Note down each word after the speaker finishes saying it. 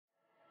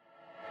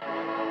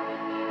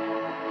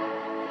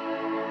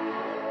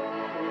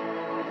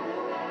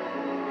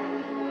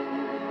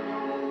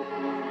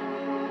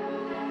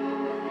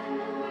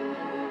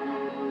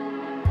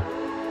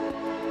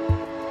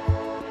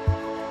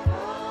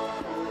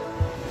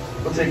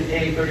We'll take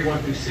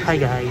A31 through 60. Hi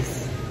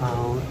guys,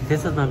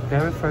 this is my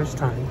very first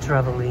time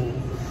traveling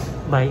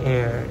by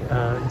air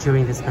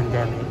during this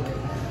pandemic.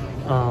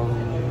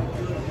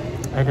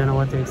 I don't know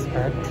what to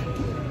expect,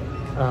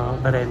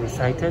 but I'm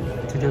excited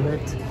to do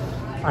it.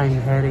 I'm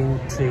heading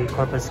to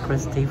Corpus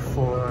Christi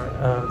for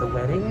the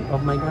wedding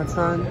of my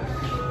godson,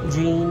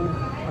 Jean.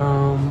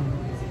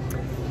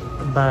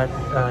 But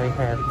I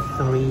have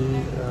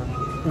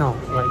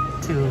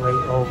two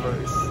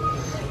layovers,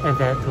 and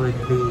that would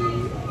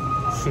be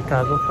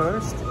Chicago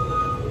first,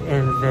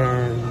 and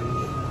then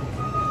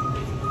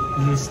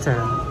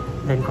Houston,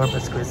 then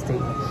Corpus Christi.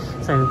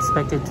 So I'm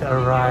expected to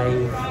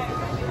arrive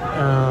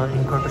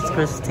in Corpus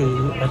Christi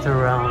at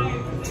around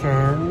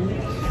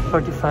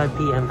 10:45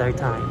 p.m. their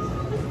time.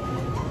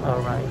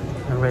 Alright,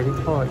 I'm ready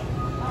for it.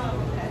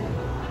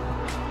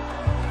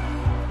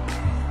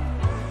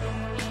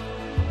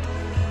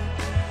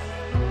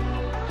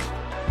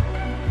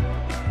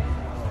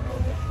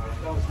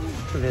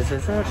 This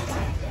is it.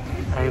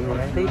 I'm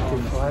ready to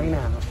fly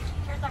now.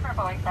 Here's over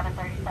Boeing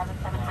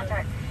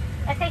 737-700.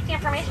 A safety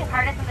information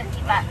card is in the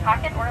seat back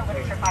pocket or a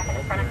literature pocket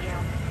in front of you.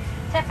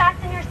 To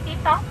fasten your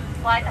seatbelt,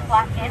 slide the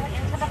flap end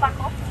into the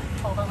buckle,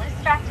 pull the loose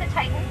strap to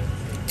tighten.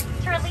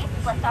 To release,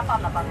 lift up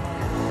on the buckle.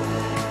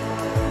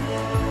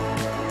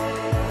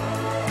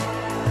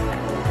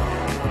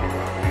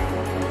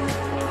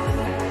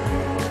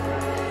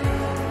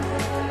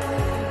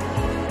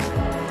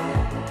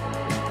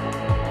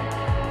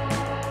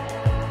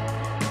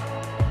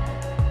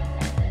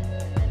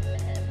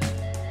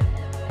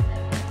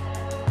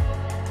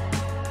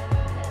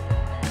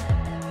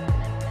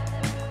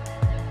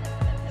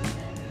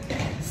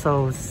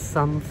 So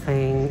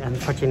something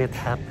unfortunate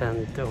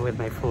happened with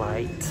my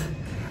flight.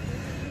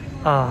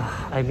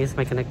 I missed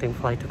my connecting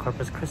flight to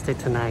Corpus Christi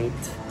tonight.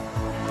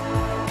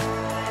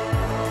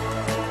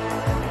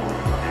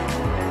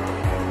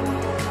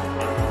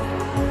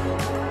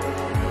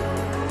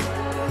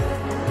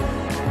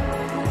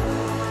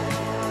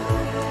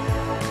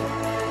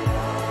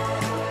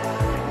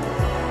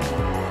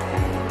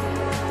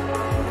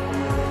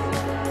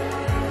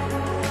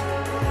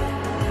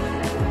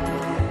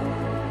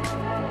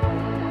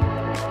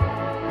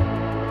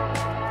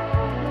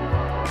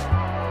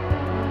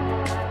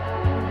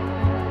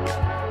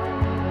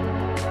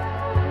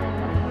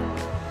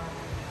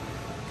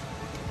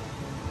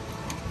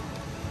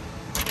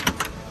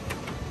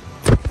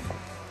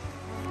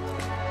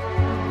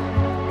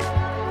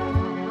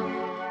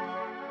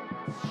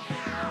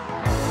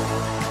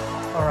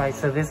 Alright,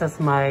 so this is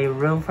my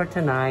room for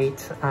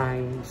tonight.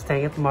 I'm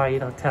staying at the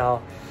Marriott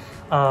Hotel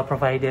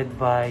provided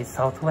by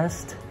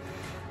Southwest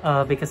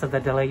because of the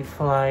delayed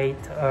flight,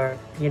 or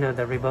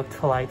the rebooked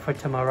flight for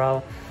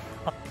tomorrow.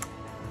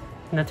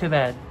 Not too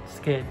bad, it's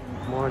good.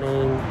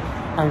 Morning.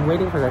 I'm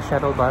waiting for the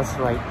shuttle bus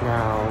right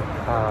now,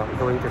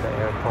 going to the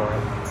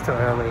airport. It's too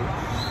early.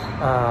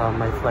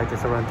 My flight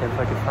is around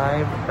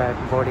 10:45, but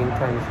boarding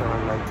time is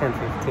around like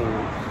 10:15.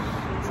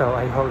 So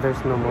I hope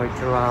there's no more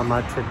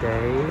drama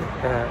today.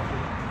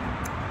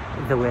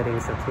 The wedding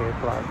is at 3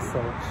 o'clock, so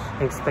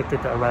I expect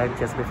it to arrive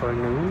just before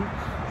noon.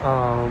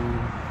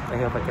 I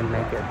hope I can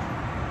make it.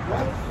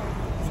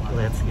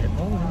 Let's get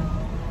on.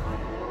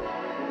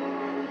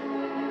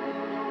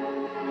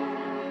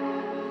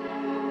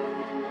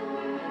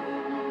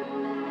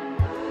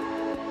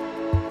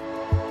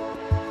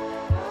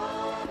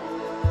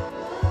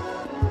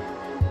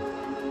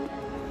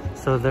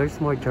 So there's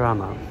more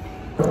drama.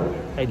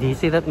 Do you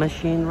see that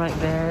machine right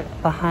there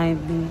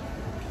behind me?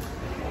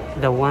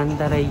 The one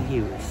that I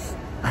use.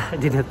 I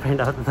didn't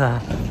print out the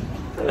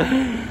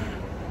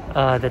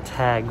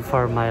tag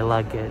for my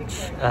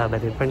luggage,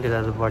 but I printed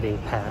out the boarding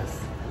pass.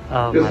 We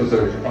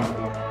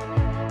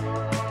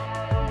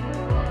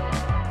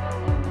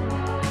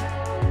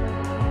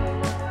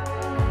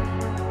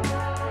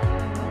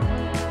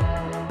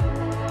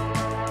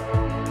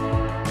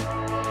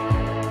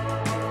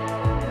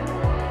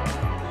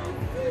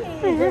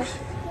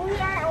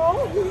are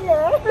all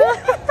here.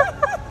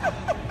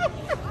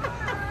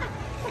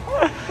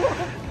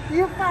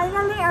 You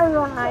finally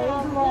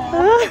arrived, Mom.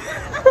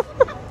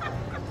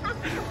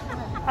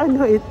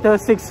 Ano ito?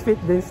 6 feet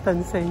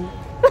distancing.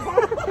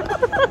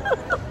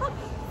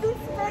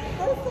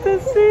 To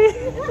see.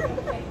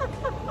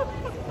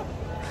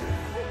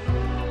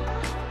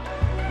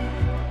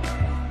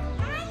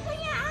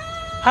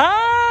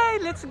 Hi!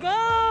 Let's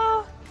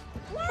go!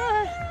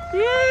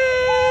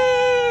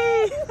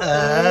 Yay!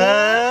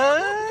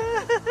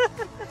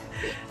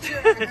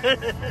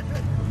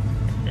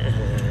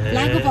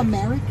 Flag of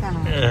America.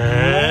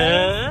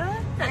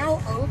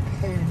 Now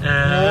open.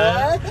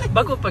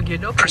 Bago pag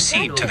yun open.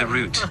 Proceed to the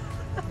route.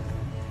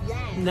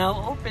 Yes.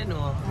 Now open,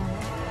 oh.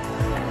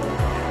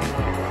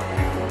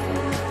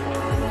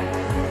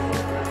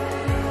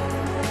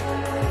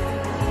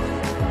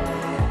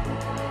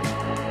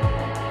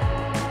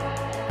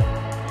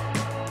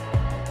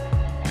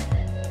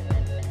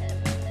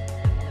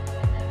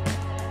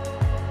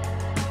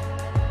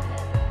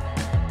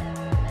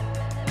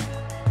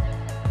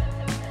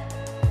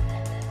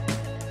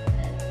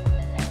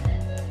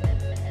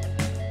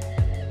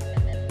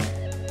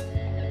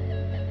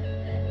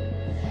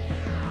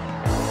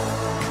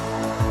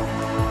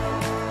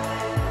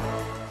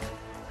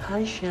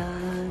 Hi,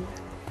 Sean.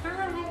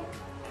 Hi.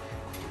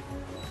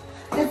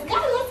 Let's go,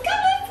 let's go,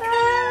 let's go.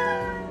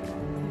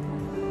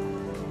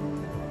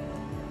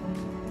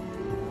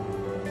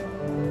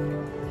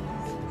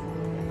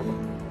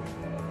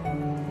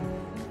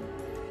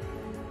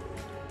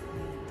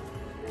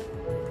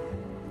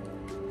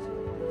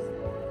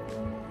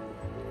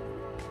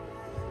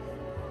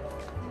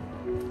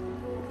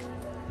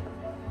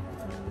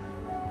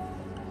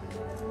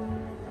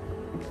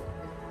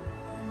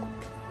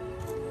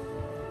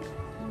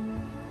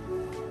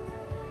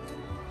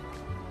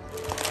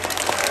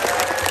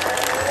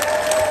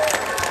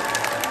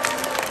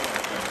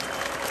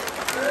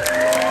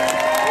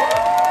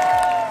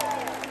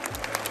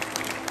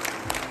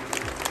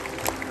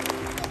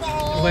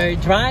 We're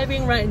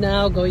driving right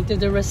now, going to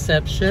the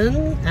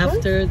reception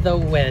after the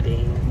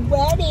wedding.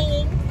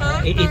 Wedding.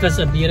 It was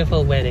a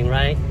beautiful wedding,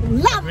 right?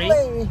 Lovely.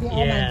 Oh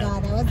Yeah. my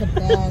God, that was the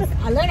best.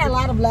 I learned a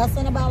lot of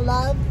lesson about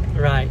love.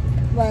 Right.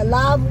 But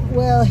love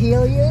will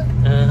heal you.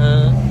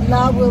 Uh-huh.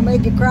 Love will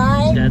make you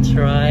cry. That's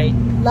right.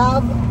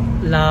 Love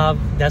Love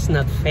does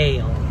not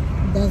fail.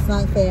 does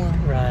not fail.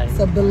 Right.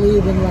 So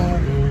believe in love.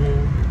 Mhm.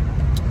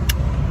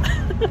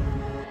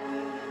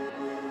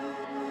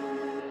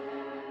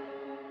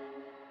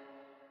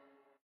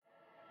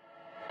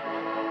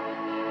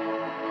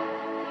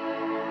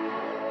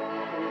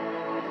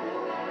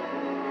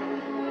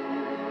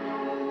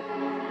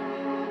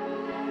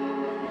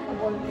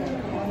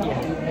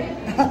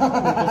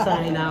 Yeah. To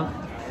sign out.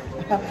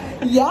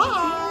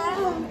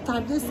 Yeah.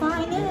 Time to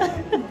sign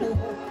in.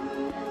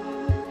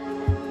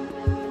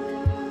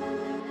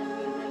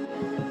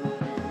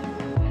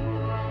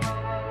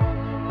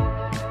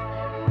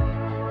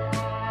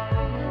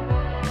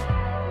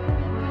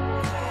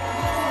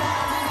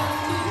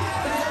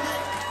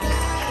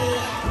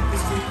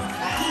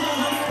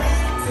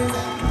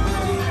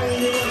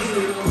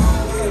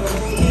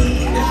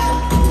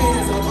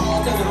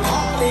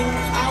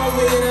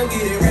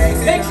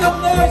 Make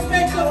some noise,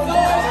 make some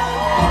noise,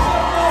 make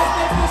some noise,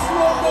 make this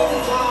smoke go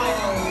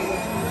wild.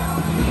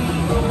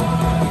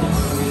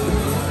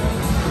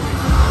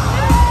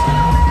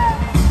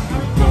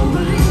 Don't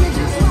believe me,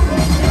 just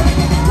watch.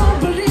 Don't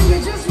believe me,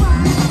 just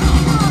watch.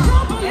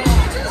 Don't believe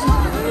me, just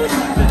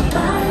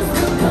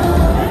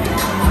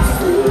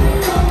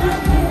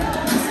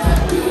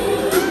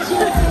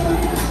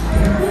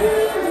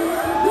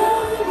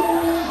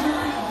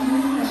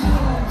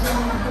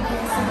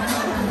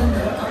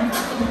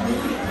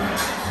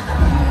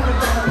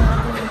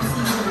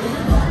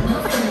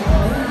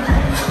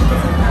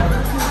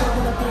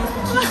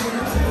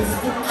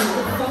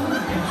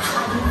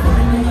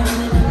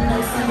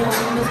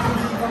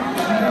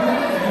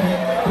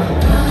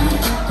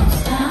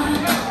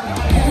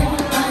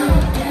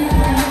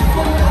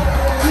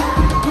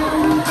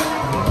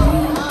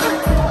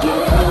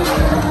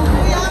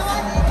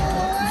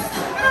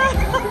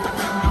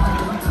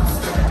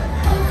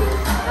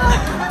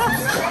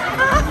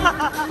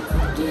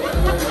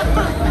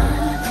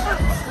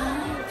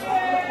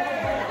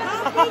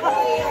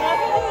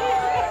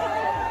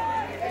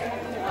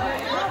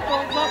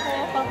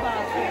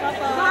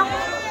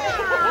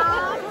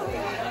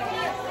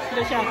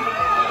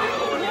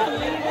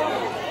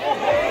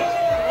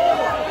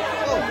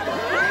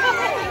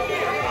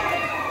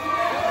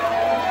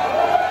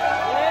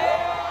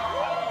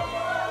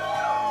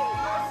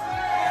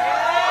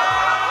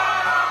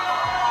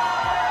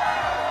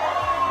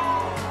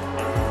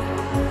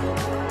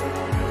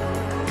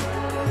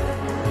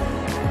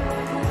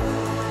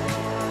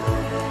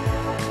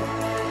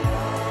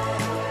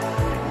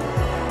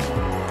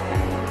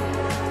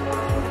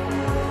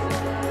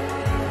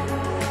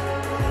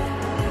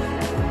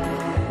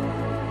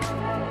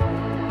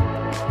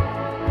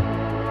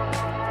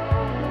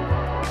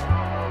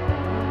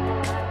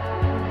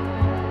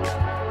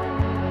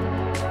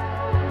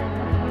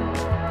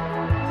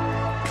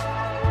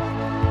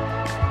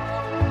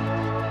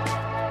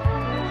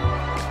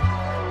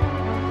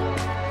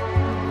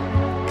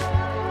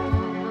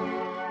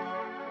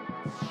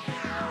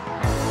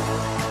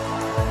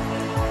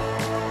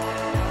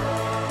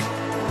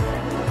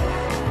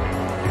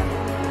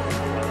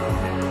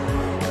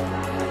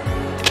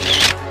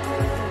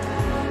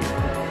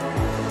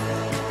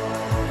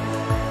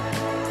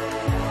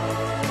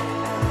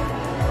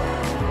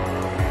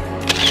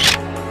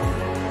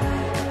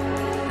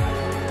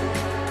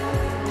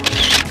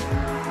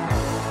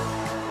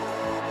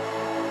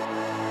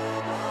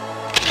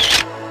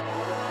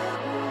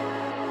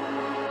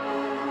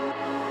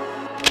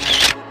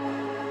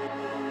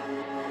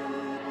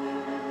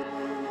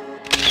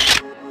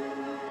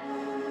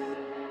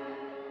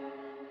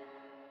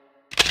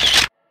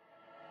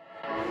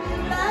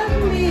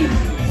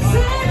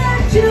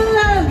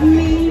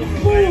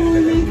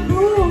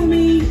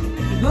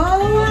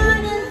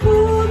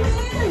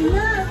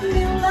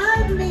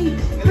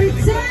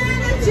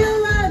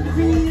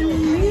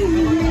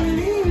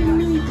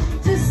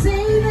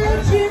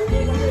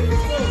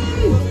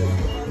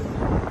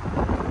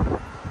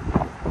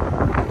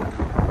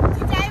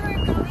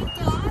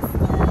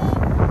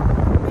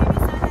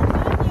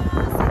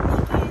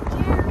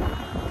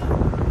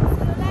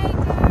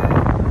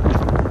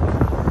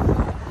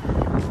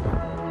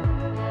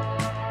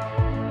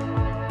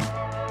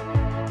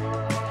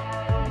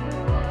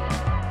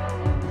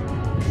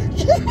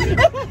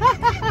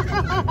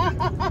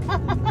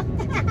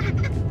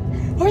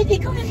Uy, di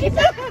ko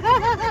makita.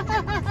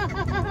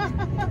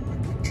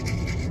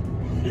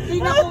 Di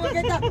na ko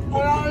makita.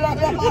 Ala.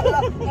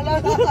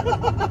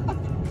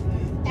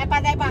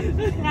 Tepa.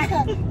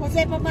 Kung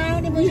sa'yo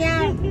pamahaw ni mo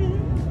siya.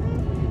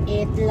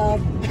 Itlog.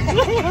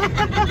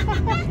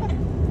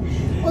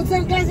 Kung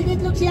sa'yo klaseng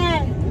itlog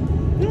siya.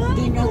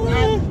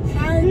 Dinugang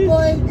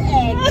hard-boiled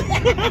egg.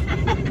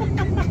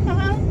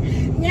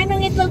 Nga nung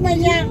itlog man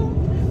niya.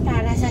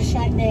 Para sa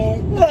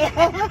Chanel.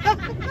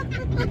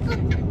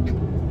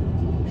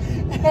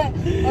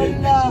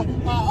 Allah.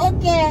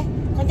 Okay.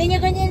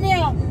 Continue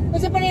niyo. Kung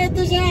saan pa rin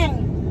ito siya.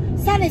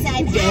 Sunny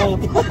side up.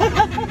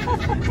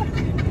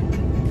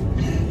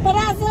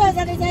 Para sa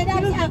sunny side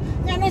up.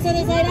 Ano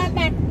sunny side up?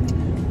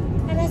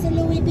 Para sa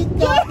Louis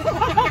Vuitton.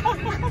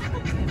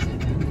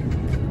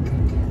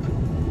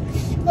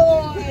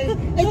 Boy.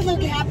 Itlog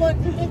hapon.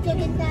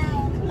 Itlog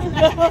itaw.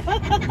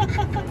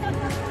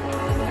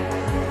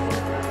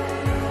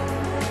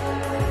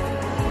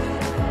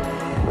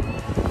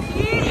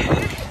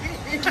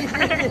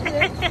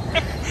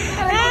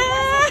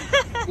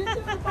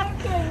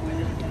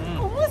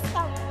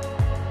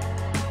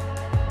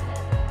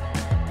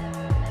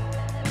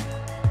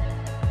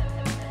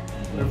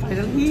 We're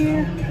finally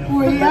here.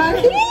 We are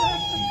here.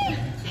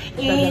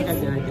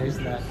 There's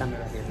the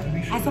camera here.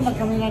 Asa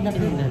magkamera na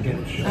po?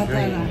 Asa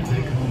na.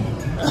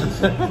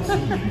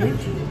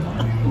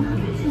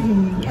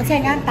 What's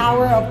nga?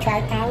 Tower of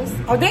Chart House?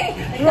 Oh, di!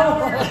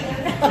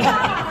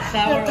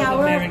 Tower of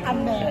America.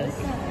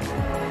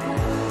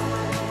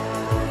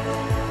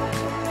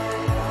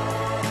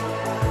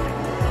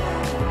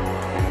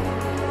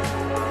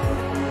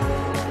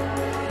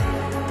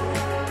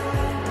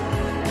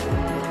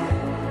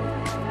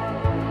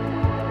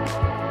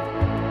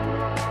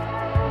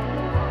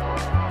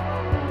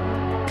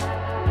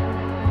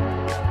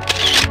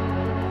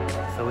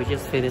 We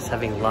just finished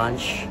having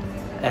lunch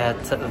at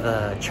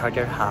the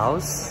Charter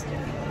House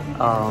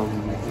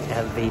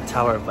at the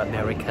Tower of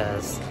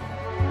Americas.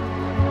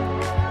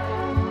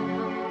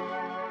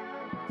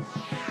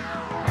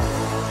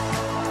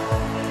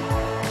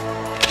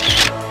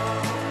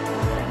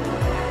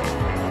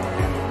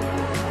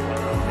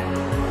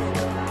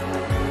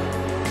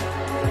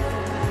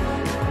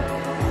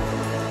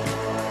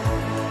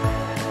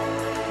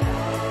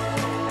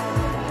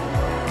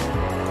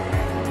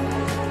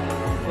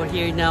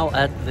 We're here now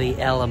at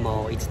the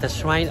Alamo. It's the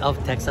Shrine of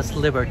Texas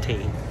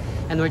Liberty,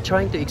 and we're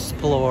trying to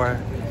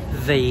explore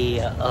the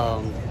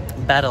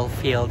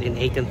battlefield in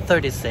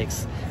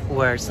 1836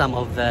 where some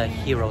of the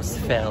heroes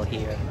fell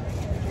here.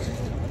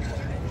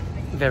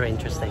 Very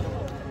interesting.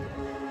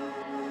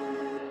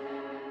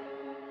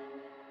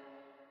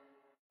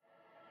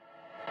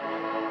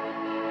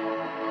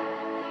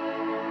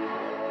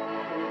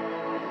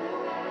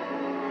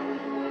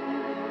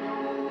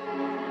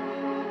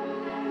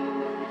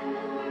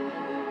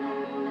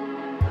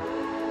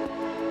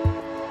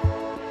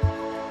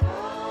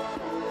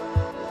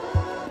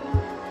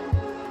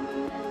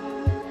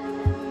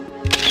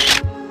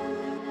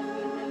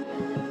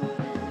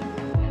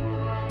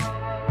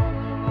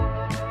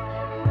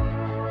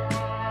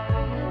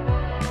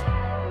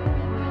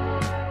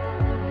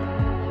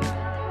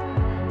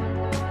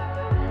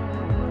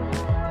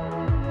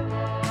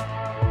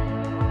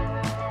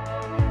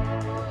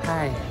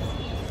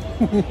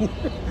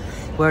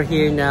 We're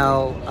here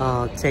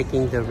now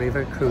taking the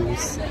river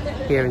cruise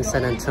here in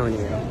San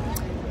Antonio.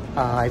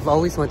 I've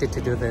always wanted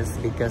to do this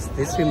because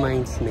this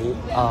reminds me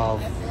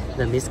of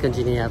the Miss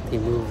Congeniality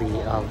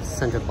movie of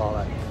Sandra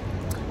Bullock.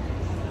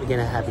 We're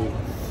gonna have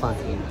fun.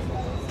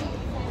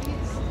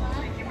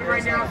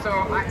 Right now, so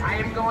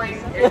I am going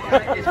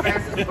as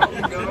fast as the boat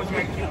can go, so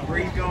I can keep the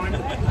breeze going.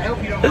 I hope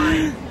you don't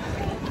mind.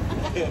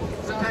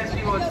 Sometimes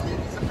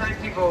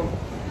people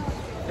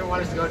don't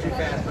want us to go too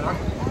fast, but I'm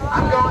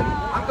going.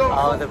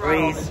 Oh, the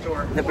breeze!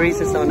 The breeze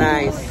is so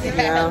nice. You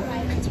know?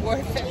 It's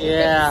worth it.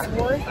 Yeah. It's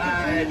worth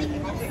it.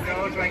 To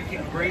go, so I can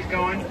keep the breeze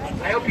going.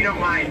 I hope you don't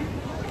mind.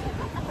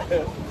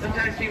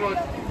 Sometimes people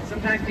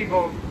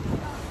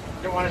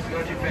don't want us to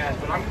go too fast,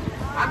 but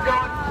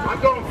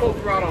I'm going full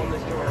throttle on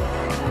this tour.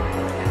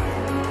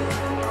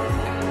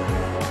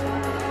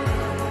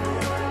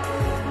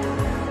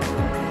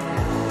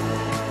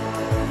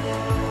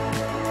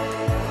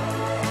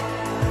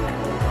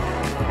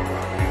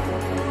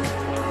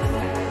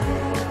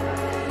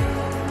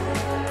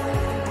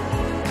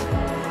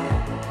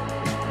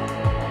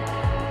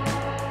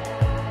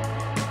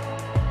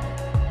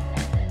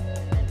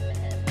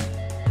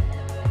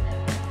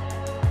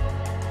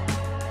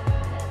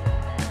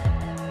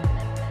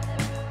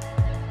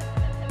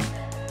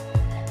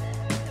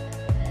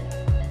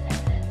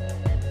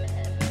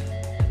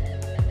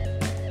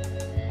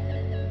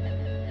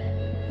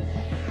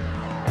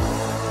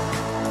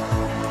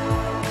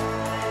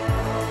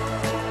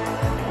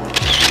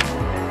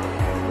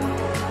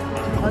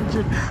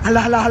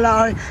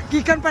 Hala.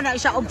 Gikan pa na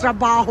siya og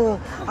trabaho.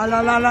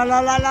 Hala.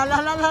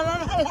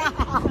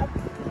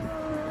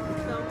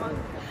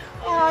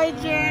 Ay,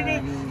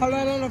 Jenny.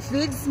 Hala,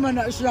 fix man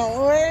na siya.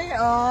 Uy,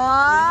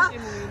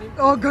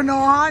 Oh,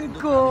 ganahan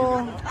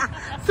ko.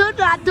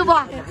 Sudah, ito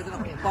ba?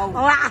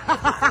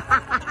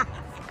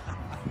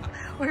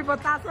 Uy,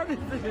 batasan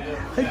ito.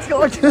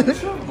 Ito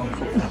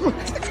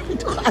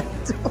ka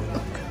ito.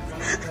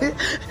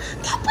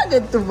 Dapat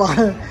ito ba?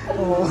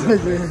 Oh,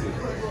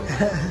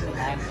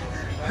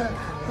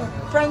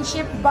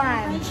 friendship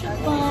band. Friendship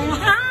band.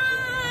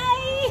 Hi!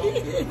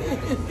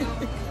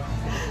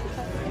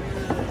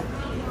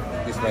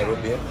 This my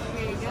root beer?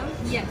 There you go.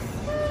 Yes.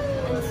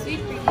 And sweet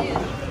for you.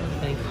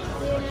 Thank you.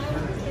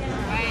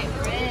 Alright,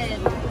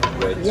 red.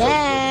 Red.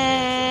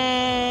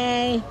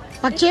 Yay!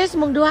 Pag-cheers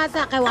mong duha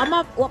sa kay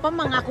wa pa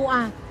mangako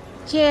ah.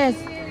 Cheers.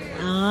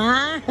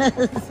 Ah.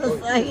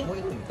 Susay. Mo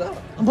ito ta.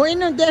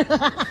 Bueno din.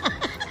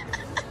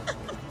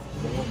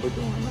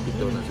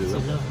 Ito na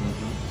sila.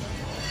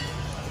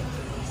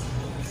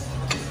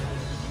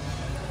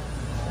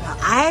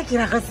 Ay,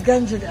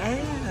 kinakasgan dyan.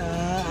 Ay.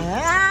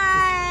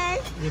 Ay.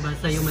 Diba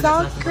sa'yo So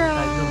madalas sa crush.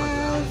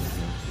 bantay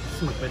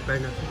no, mag-prepare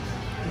na.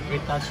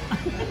 I-touch.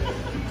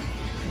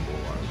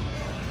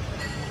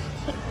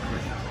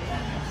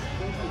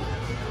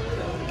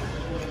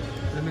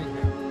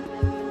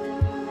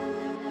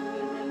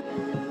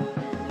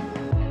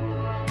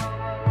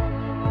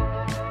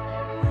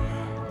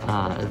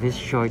 This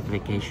short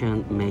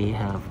vacation may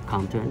have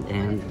come to an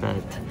end,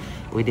 but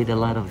we did a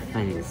lot of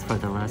things for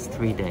the last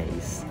 3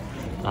 days.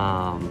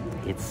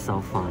 It's so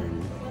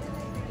fun.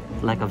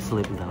 Lack of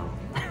sleep though.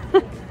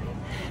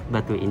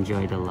 But we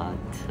enjoyed a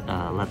lot.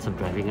 Lots of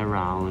driving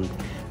around,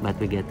 but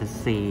we get to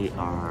see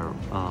our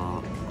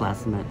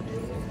classmates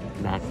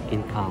back in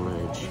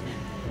college.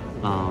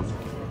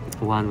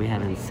 One we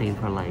haven't seen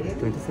for like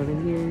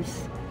 27 years.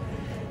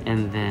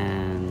 And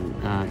then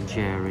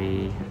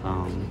Jerry,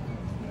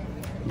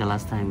 the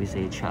last time we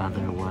saw each other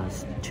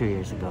was 2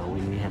 years ago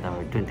when we had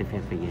our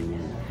 25th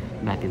reunion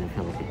back in the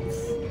Philippines.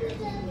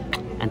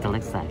 Until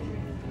next time,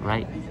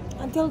 right?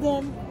 Until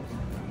then.